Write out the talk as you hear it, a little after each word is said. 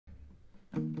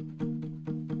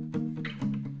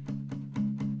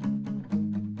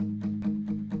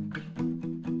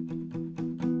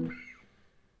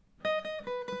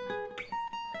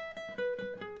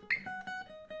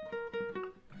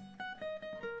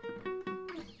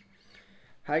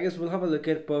I guess we'll have a look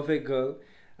at Perfect Girl.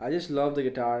 I just love the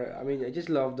guitar. I mean, I just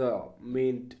love the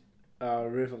main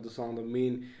riff of the song, the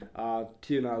main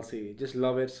tune, I'll say. Just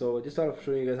love it. So just thought of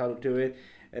showing you guys how to do it.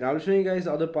 And I'll show you guys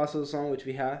the other parts of the song which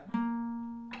we have.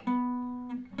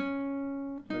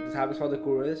 This happens for the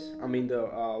chorus, I mean the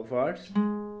verse.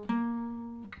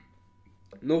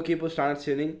 No keyboard standard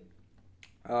tuning.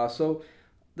 So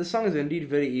this song is indeed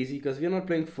very easy because we're not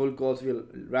playing full chords, we're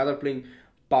rather playing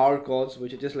power chords,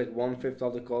 which are just like 1/5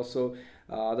 of the chords. So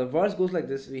the verse goes like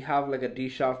this. We have like a D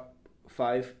sharp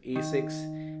 5, A6,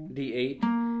 D8,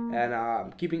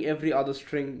 and keeping every other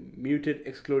string muted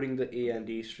excluding the A and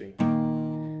D string.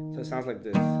 So it sounds like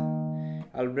this.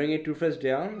 I'll bring it 2 frets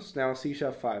down. It's now C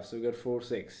sharp 5, so we got 4,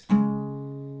 6.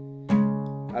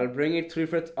 I'll bring it 3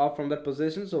 frets up from that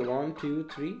position, so 1, 2,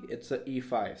 3. It's a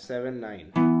E5, 7,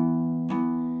 9.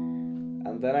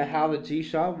 And then I have a G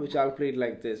sharp, which I'll play it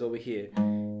like this over here,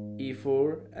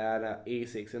 E4 and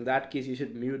A6. In that case, you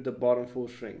should mute the bottom 4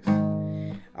 strings.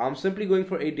 I'm simply going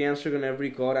for a dance string on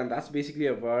every chord, and that's basically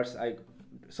a verse. I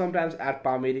sometimes add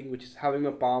palmating, which is having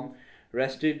my palm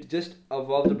rested just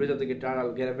above the bridge of the guitar.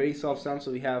 I'll get a very soft sound.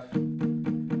 So we have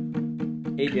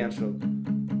a dance stroke,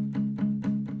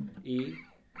 E,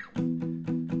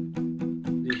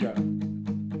 D sharp.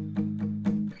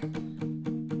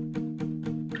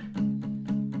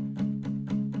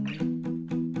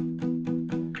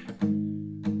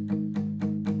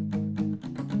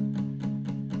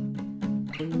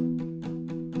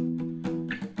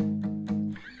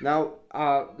 Now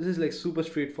this is like super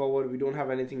straightforward. We don't have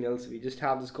anything else. We just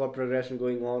have this chord progression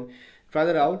going on. Try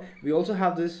that out. We also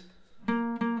have this.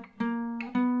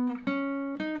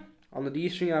 On the D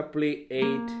string I play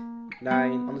 8,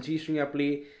 9. On the G string I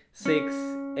play 6,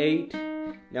 8.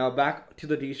 Now back to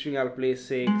the D string I'll play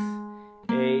 6,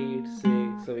 8,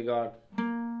 6. So we got.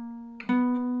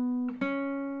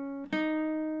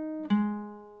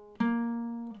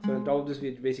 So on top of this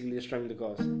we basically just strumming the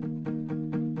chords.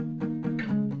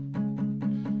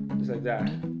 Like that.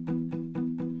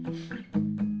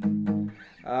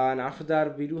 And after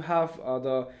that we do have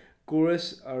the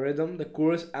chorus rhythm. The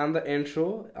chorus and the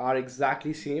intro are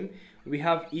exactly same. We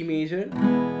have E major,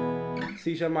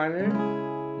 C sharp minor,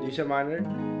 G sharp minor,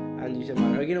 and G sharp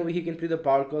minor. Again over here you can play the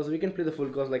power chords. We can play the full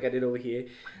chords like I did over here.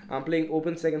 I'm playing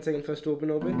open, second, second, first,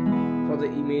 open, open for the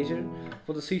E major.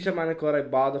 For the C sharp minor chord I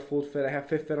bar the 4th fret. I have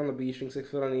 5th fret on the B string,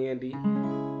 6th fret on A and D.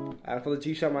 And for the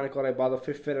G sharp minor chord I bar the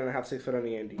 5th fret and I have 6th fret on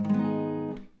A and D.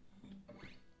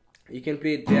 You can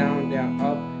play it down, down,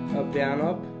 up, up, down,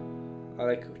 up,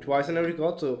 like twice in every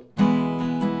chord. So C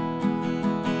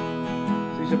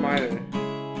sharp minor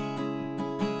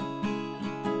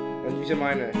and G sharp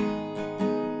minor,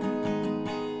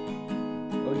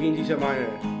 again G sharp minor.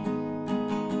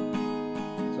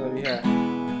 So we have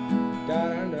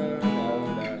down, down,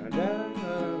 down, down, down,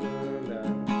 down,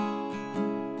 down.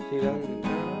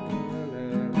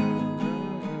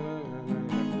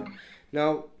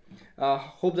 Now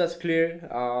hope that's clear.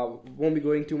 Won't be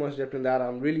going too much depth in that.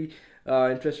 I'm really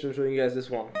interested in showing you guys this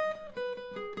one.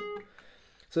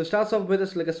 So it starts off with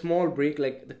us like a small break,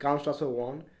 like the count starts with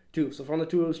 1, 2. So from the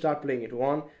 2 we'll start playing it.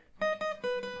 1.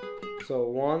 So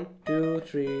 1, 2,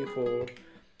 3, 4.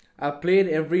 I played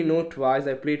every note twice.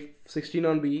 I played 16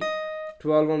 on B,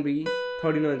 12 on B,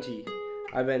 13 on G.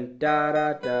 I went da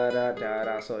da da da da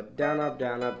da. So down up,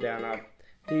 down up, down up,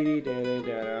 dee da da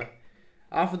da da.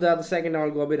 After that, the second I'll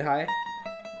go a bit high.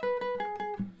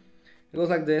 It goes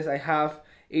like this. I have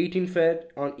 18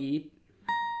 fret on E,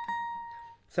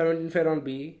 17 fret on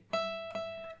B,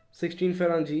 16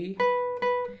 fret on G,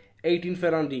 18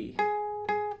 fret on D.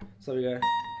 So we got.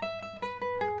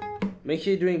 Make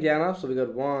sure you're doing down up. So we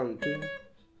got 1, 2,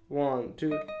 1,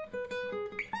 2.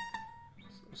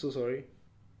 So sorry.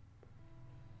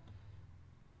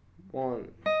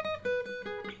 1.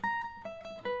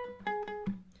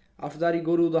 After that you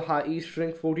go to the high E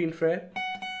string, 14th fret,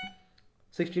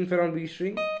 16th fret on B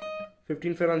string,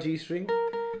 15th fret on G string,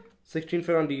 16th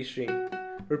fret on D string.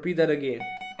 Repeat that again.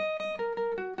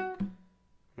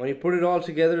 When you put it all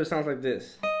together it sounds like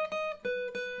this.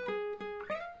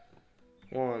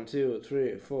 1, 2,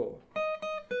 3, 4.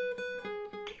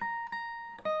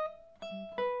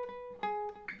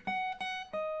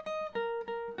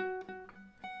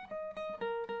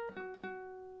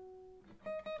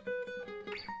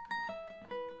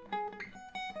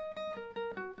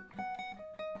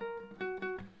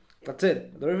 That's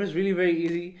it. The riff is really very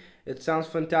easy. It sounds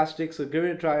fantastic. So give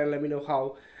it a try and let me know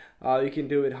how you can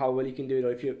do it, how well you can do it,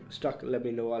 or if you're stuck, let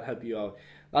me know. I'll help you out.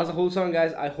 That's the whole song,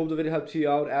 guys. I hope the video helped you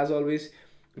out. As always,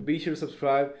 be sure to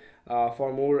subscribe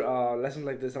for more lessons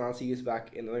like this, and I'll see you guys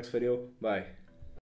back in the next video. Bye.